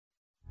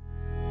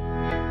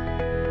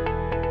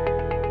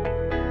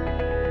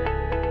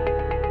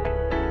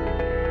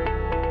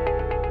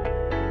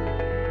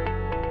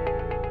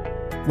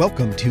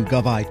Welcome to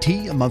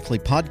GovIT, a monthly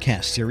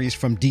podcast series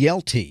from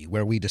DLT,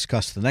 where we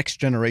discuss the next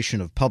generation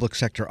of public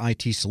sector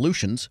IT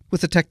solutions with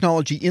the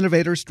technology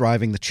innovators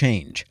driving the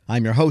change.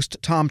 I'm your host,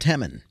 Tom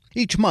Temin.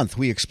 Each month,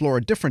 we explore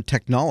a different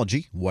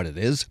technology, what it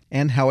is,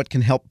 and how it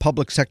can help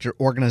public sector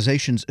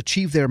organizations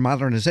achieve their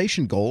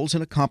modernization goals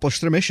and accomplish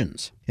their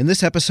missions. In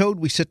this episode,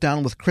 we sit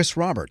down with Chris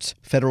Roberts,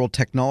 Federal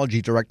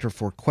Technology Director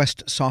for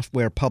Quest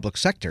Software Public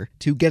Sector,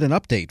 to get an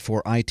update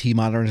for IT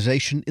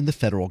modernization in the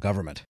federal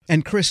government.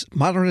 And Chris,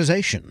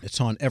 modernization,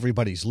 it's on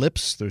everybody's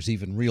lips. There's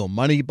even real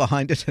money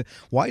behind it.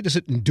 Why does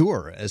it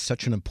endure as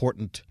such an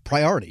important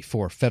priority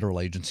for federal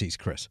agencies,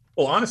 Chris?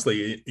 Well,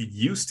 honestly, it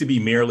used to be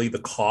merely the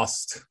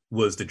cost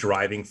was the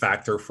driving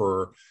factor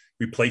for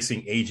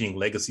replacing aging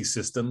legacy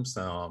systems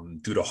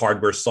due to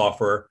hardware,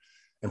 software,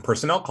 and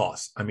personnel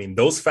costs. I mean,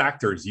 those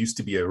factors used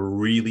to be a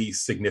really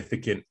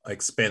significant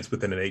expense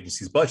within an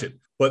agency's budget.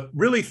 But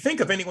really think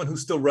of anyone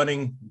who's still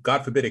running,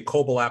 God forbid, a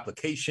COBOL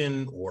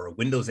application or a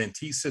Windows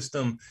NT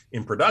system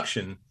in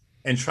production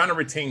and trying to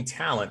retain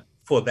talent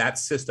for that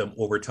system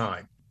over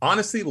time.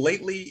 Honestly,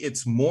 lately,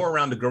 it's more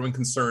around the growing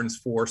concerns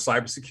for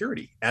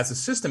cybersecurity. As the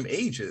system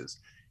ages,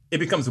 it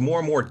becomes more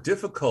and more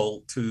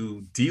difficult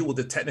to deal with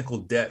the technical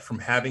debt from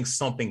having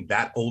something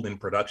that old in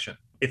production.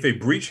 If a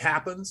breach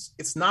happens,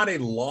 it's not a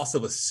loss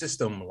of a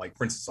system, like,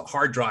 for instance, a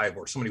hard drive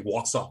or somebody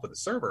walks off with a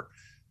server.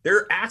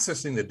 They're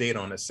accessing the data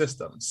on a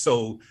system.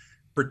 So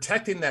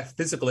protecting that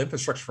physical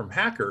infrastructure from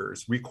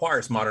hackers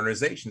requires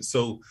modernization.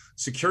 So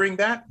securing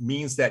that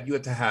means that you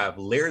have to have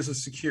layers of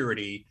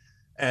security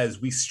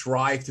as we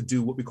strive to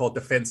do what we call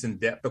defense in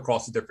depth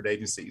across the different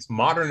agencies.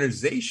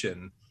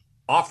 Modernization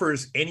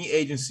offers any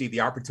agency the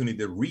opportunity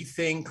to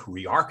rethink,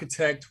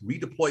 re-architect,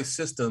 redeploy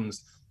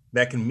systems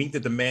that can meet the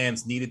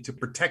demands needed to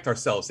protect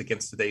ourselves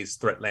against today's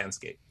threat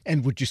landscape.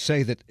 And would you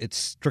say that it's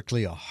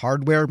strictly a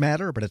hardware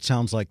matter, but it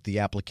sounds like the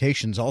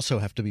applications also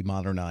have to be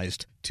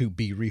modernized to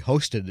be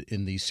rehosted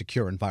in these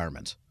secure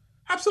environments?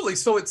 Absolutely.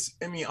 So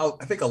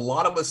I think a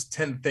lot of us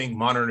tend to think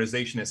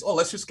modernization is,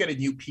 let's just get a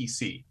new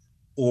PC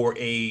or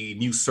a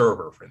new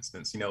server, for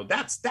instance.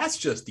 That's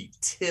just the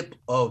tip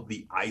of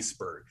the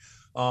iceberg.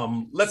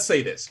 Let's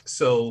say this.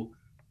 So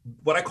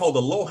what I call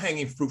the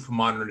low-hanging fruit for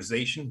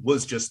modernization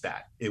was just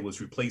that. It was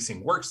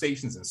replacing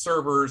workstations and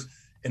servers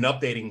and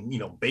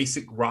updating,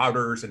 basic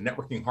routers and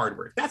networking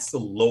hardware. That's the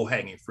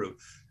low-hanging fruit.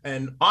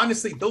 And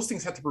honestly, those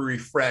things have to be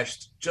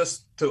refreshed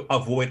just to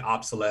avoid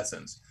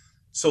obsolescence.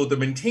 So to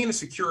maintain a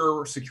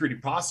secure security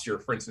posture,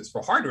 for instance,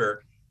 for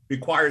hardware,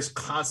 requires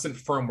constant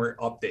firmware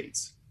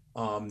updates.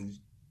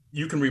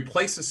 You can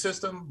replace the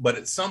system, but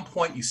at some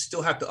point you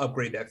still have to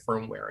upgrade that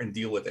firmware and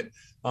deal with it.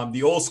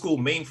 The old school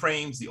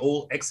mainframes, the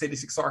old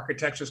x86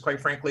 architectures, quite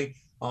frankly,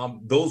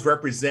 those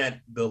represent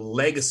the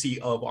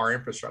legacy of our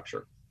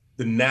infrastructure.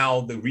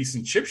 The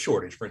recent chip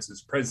shortage, for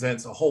instance,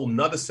 presents a whole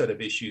nother set of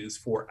issues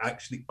for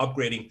actually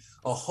upgrading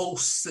a whole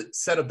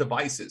set of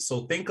devices.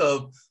 So think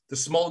of the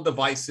smaller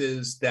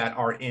devices that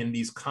are in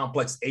these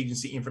complex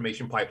agency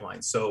information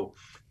pipelines. So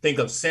think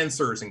of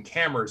sensors and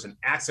cameras and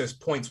access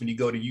points when you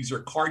go to use your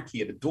card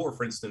key at a door,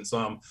 for instance.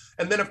 And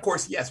then, of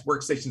course, yes,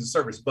 workstations and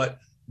servers. But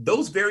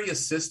those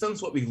various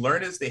systems, what we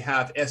learned is they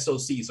have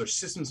SoCs or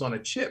systems on a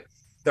chip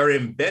that are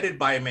embedded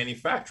by a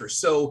manufacturer.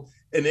 So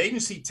an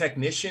agency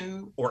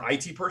technician or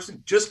IT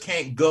person just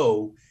can't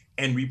go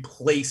and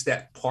replace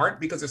that part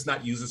because it's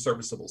not user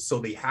serviceable. So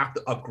they have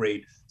to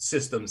upgrade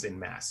systems en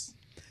masse.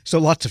 So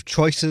lots of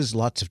choices,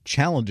 lots of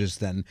challenges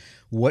then.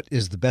 What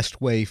is the best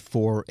way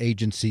for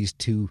agencies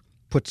to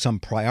put some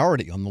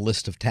priority on the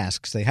list of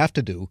tasks they have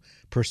to do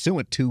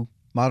pursuant to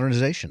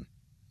modernization?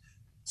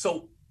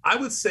 So I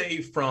would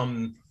say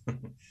from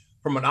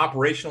an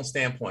operational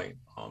standpoint,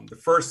 the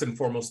first and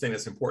foremost thing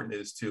that's important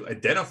is to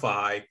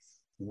identify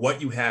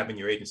what you have in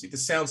your agency.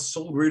 This sounds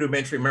so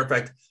rudimentary. Matter of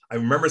fact, I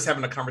remember us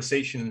having a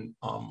conversation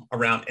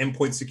around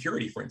endpoint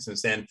security, for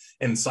instance, and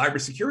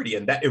cybersecurity,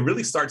 and that it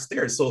really starts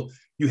there. So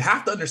you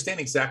have to understand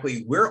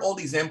exactly where all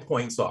these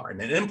endpoints are.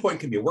 And an endpoint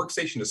can be a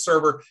workstation, a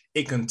server,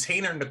 a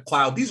container in the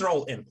cloud. These are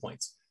all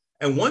endpoints.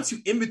 And once you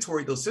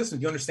inventory those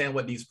systems, you understand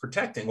what needs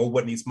protecting or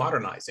what needs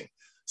modernizing.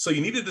 So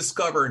you need to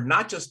discover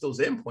not just those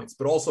endpoints,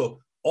 but also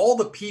all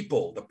the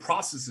people, the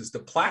processes, the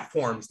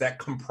platforms that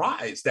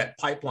comprise that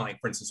pipeline,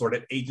 for instance, or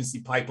that agency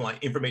pipeline,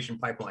 information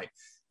pipeline,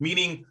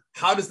 meaning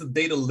how does the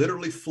data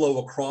literally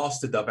flow across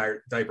the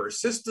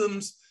diverse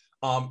systems,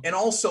 and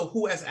also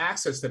who has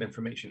access to that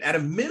information. At a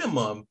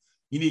minimum,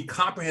 you need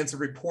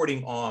comprehensive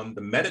reporting on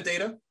the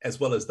metadata as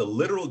well as the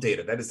literal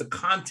data, that is the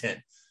content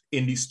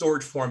in these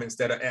storage formats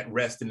that are at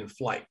rest and in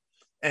flight.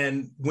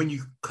 And when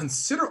you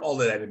consider all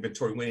of that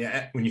inventory,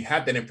 when you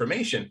have that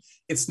information,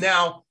 it's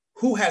now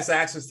who has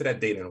access to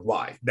that data and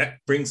why. That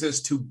brings us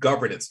to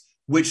governance,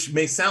 which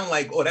may sound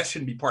like, that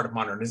shouldn't be part of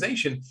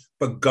modernization,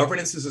 but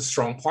governance is a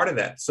strong part of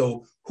that.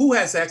 So who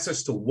has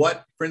access to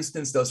what? For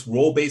instance, does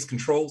role-based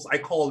controls? I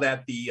call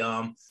that the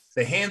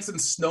Hansen,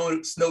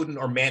 Snowden,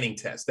 or Manning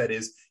test. That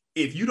is,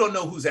 if you don't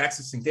know who's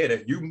accessing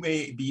data, you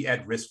may be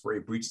at risk for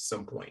a breach at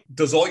some point.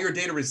 Does all your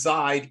data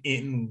reside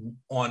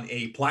on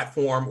a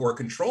platform or a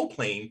control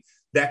plane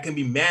that can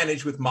be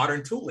managed with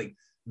modern tooling.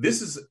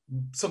 This is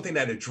something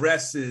that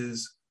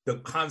addresses the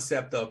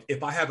concept of,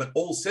 if I have an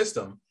old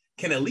system,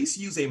 can at least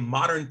use a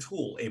modern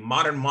tool, a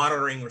modern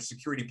monitoring or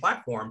security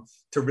platform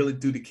to really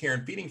do the care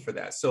and feeding for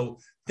that. So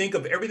think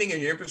of everything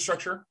in your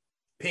infrastructure,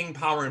 ping,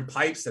 power, and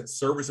pipes, that's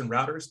servers and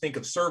routers. Think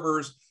of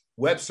servers,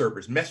 web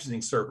servers,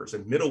 messaging servers,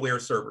 and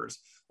middleware servers.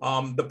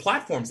 The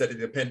platforms that they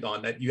depend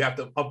on that you have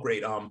to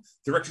upgrade,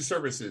 directory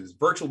services,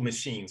 virtual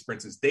machines, for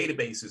instance,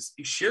 databases,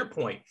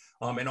 SharePoint,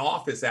 and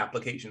Office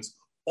applications.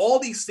 All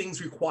these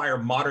things require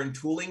modern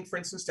tooling, for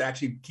instance, to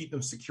actually keep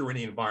them secure in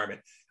the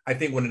environment. I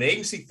think when an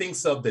agency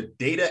thinks of the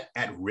data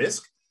at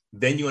risk,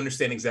 then you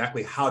understand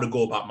exactly how to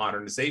go about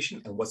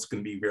modernization and what's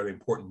going to be very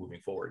important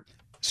moving forward.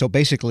 So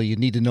basically, you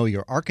need to know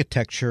your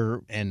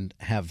architecture and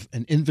have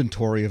an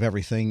inventory of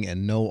everything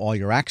and know all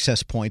your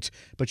access points,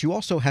 but you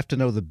also have to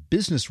know the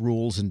business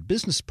rules and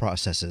business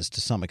processes to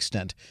some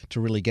extent to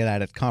really get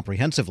at it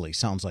comprehensively,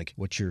 sounds like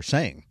what you're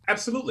saying.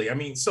 Absolutely. I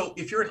mean, so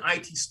if you're an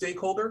IT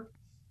stakeholder,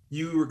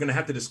 you are going to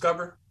have to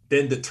discover,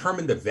 then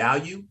determine the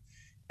value,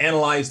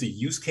 analyze the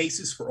use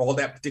cases for all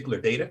that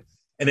particular data,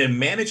 and then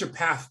manage a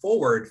path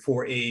forward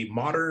for a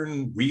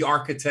modern,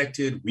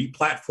 re-architected,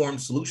 re-platformed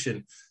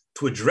solution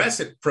to address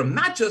it from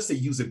not just a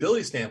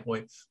usability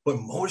standpoint, but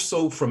more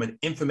so from an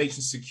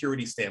information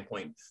security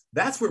standpoint.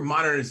 That's where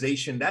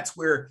modernization, that's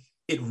where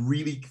it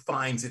really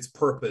finds its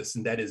purpose.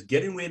 And that is,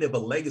 getting rid of a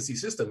legacy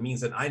system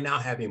means that I now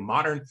have a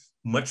modern,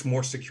 much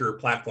more secure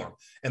platform.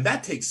 And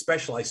that takes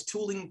specialized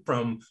tooling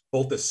from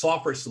both the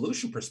software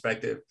solution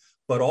perspective,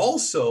 but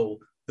also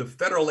the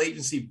federal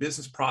agency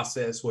business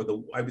process, or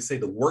I would say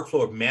the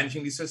workflow of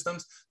managing these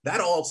systems.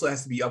 That also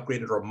has to be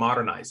upgraded or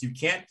modernized. You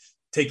can't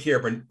take care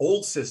of an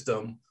old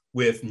system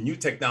with new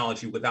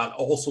technology without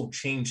also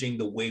changing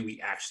the way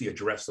we actually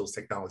address those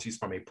technologies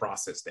from a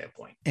process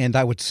standpoint. And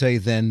I would say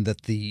then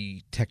that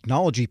the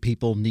technology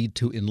people need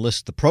to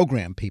enlist the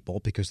program people,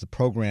 because the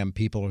program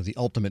people are the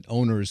ultimate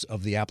owners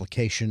of the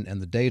application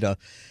and the data,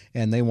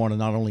 and they want to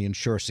not only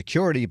ensure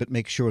security, but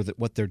make sure that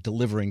what they're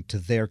delivering to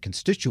their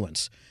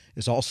constituents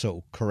is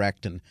also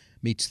correct and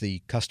meets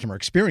the customer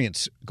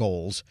experience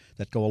goals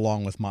that go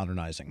along with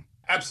modernizing.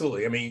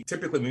 Absolutely. I mean,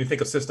 typically when you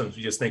think of systems,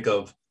 you just think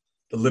of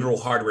the literal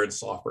hardware and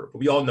software. But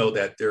we all know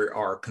that there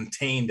are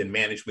contained and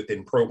managed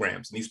within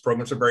programs. And these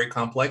programs are very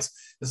complex.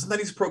 And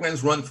sometimes these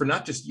programs run for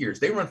not just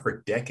years, they run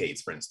for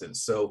decades, for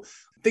instance. So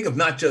think of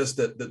not just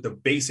the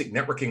basic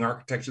networking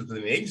architectures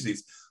within the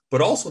agencies,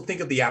 but also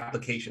think of the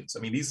applications. I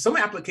mean, some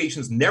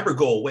applications never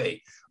go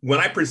away. When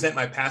I present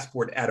my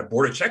passport at a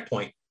border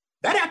checkpoint,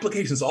 that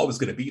application is always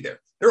going to be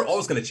there. They're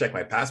always going to check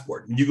my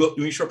passport. When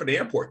you show up at the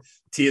airport,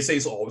 TSA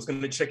is always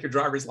going to check your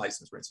driver's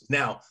license, for instance.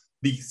 Now,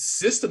 the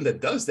system that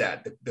does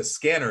that, the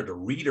scanner, the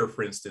reader,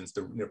 for instance,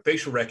 the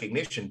facial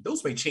recognition,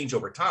 those may change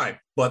over time,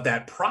 but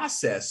that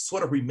process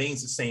sort of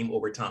remains the same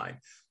over time.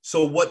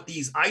 So what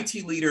these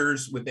IT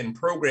leaders within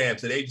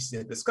programs and agencies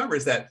have discovered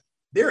is that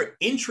there are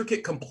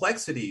intricate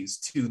complexities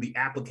to the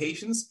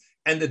applications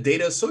and the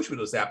data associated with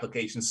those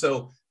applications.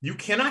 So you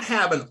cannot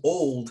have an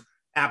old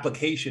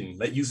application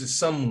that uses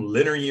some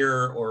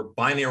linear or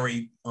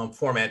binary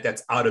format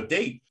that's out of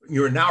date.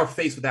 You're now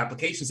faced with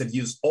applications that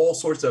use all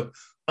sorts of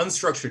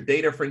unstructured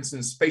data, for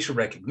instance, facial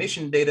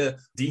recognition data,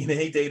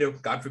 DNA data,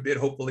 God forbid,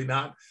 hopefully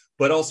not,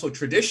 but also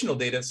traditional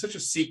data such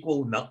as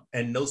SQL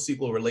and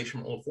NoSQL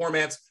relational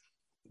formats,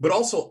 but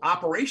also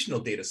operational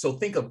data. So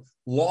think of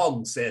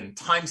logs and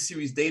time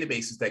series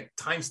databases that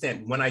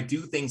timestamp when I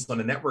do things on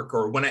the network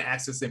or when I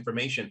access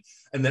information.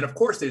 And then, of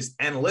course, there's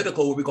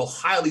analytical, what we call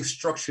highly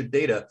structured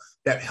data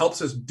that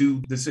helps us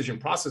do decision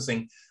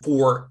processing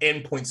for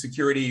endpoint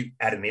security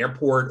at an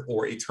airport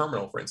or a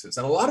terminal, for instance.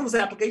 And a lot of those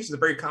applications are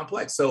very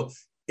complex. So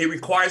it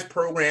requires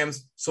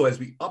programs. So as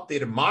we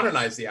update and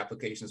modernize the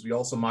applications, we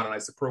also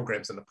modernize the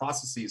programs and the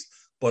processes,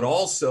 but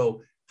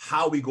also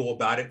how we go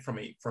about it from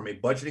a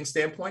budgeting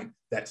standpoint,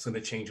 that's going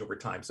to change over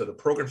time. So the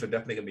programs are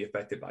definitely going to be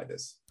affected by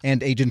this.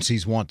 And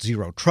agencies want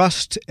zero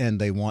trust, and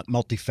they want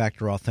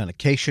multi-factor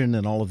authentication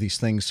and all of these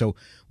things. So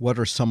what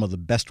are some of the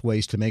best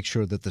ways to make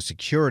sure that the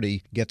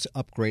security gets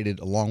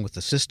upgraded along with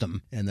the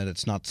system, and that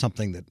it's not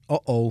something that,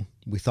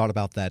 we thought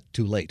about that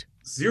too late?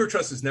 Zero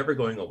trust is never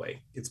going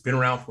away. It's been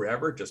around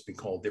forever, just been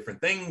called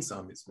different things.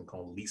 It's been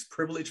called least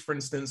privilege, for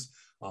instance,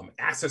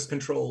 access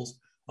controls.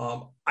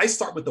 I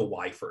start with the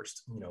why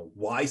first.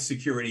 Why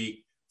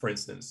security, for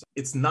instance?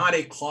 It's not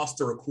a cost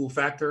or a cool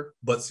factor,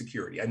 but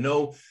security. I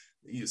know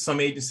some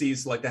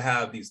agencies like to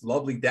have these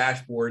lovely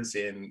dashboards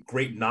in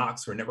great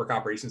NOCs or network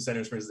operations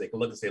centers, for instance. They can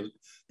look and say,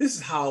 this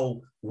is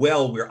how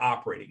well we're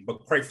operating.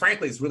 But quite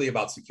frankly, it's really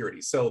about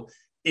security. So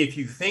if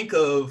you think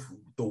of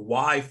the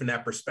why from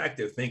that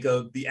perspective, think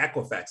of the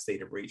Equifax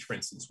data breach, for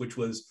instance, which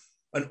was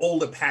an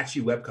old Apache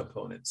web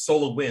component.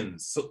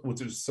 SolarWinds,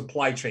 which was a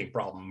supply chain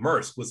problem.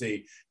 Maersk was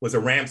a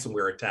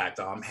ransomware attack.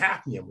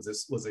 Hafnium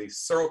was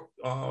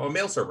a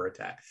mail server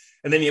attack.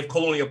 And then you have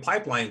Colonial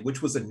Pipeline,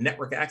 which was a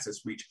network access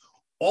breach.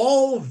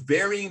 All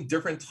varying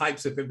different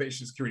types of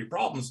information security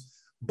problems.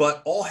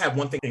 but all have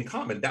one thing in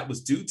common. That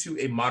was due to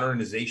a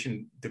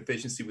modernization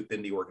deficiency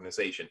within the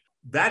organization.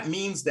 That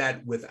means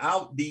that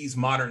without these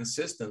modern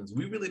systems,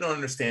 we really don't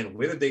understand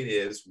where the data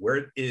is, where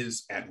it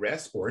is at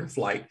rest or in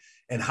flight,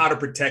 and how to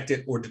protect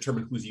it or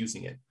determine who's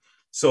using it.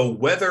 So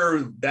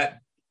whether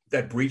that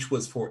breach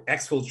was for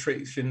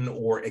exfiltration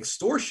or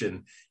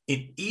extortion,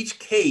 in each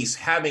case,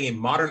 having a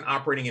modern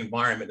operating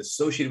environment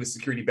associated with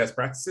security best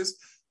practices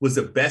was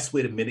the best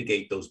way to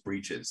mitigate those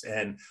breaches.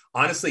 And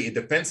honestly, a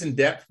defense in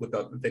depth,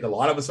 I think a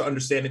lot of us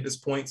understand at this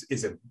point,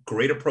 is a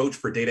great approach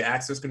for data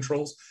access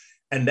controls.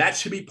 And that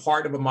should be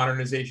part of a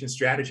modernization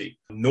strategy.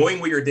 Knowing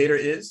where your data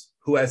is,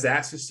 who has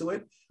access to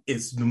it,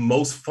 is the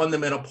most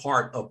fundamental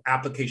part of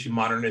application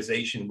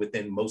modernization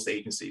within most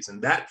agencies.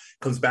 And that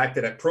comes back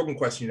to that program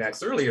question you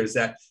asked earlier, is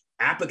that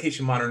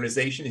application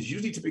modernization is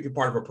usually typically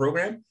part of a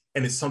program,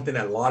 and it's something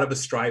that a lot of us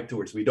strive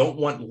towards. We don't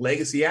want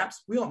legacy apps,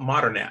 we want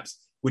modern apps,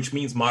 which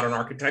means modern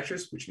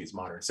architectures, which means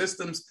modern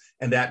systems,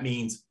 and that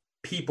means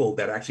people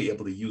that are actually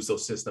able to use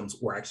those systems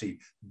or actually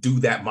do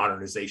that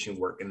modernization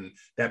work. And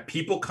that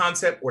people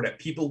concept or that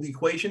people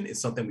equation is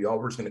something we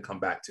always going to come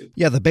back to.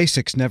 Yeah, the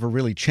basics never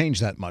really change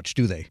that much,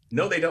 do they?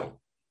 No, they don't.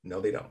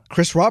 No, they don't.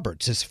 Chris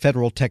Roberts is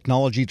Federal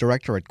Technology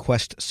Director at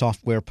Quest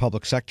Software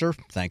Public Sector.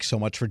 Thanks so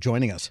much for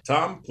joining us.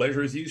 Tom,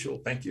 pleasure as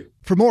usual. Thank you.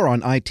 For more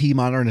on IT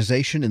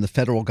modernization in the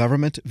federal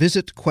government,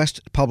 visit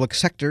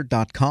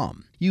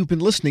questpublicsector.com. You've been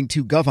listening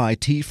to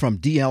GovIT from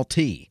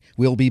DLT.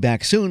 We'll be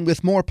back soon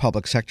with more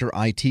public sector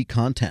IT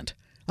content.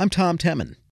 I'm Tom Temin.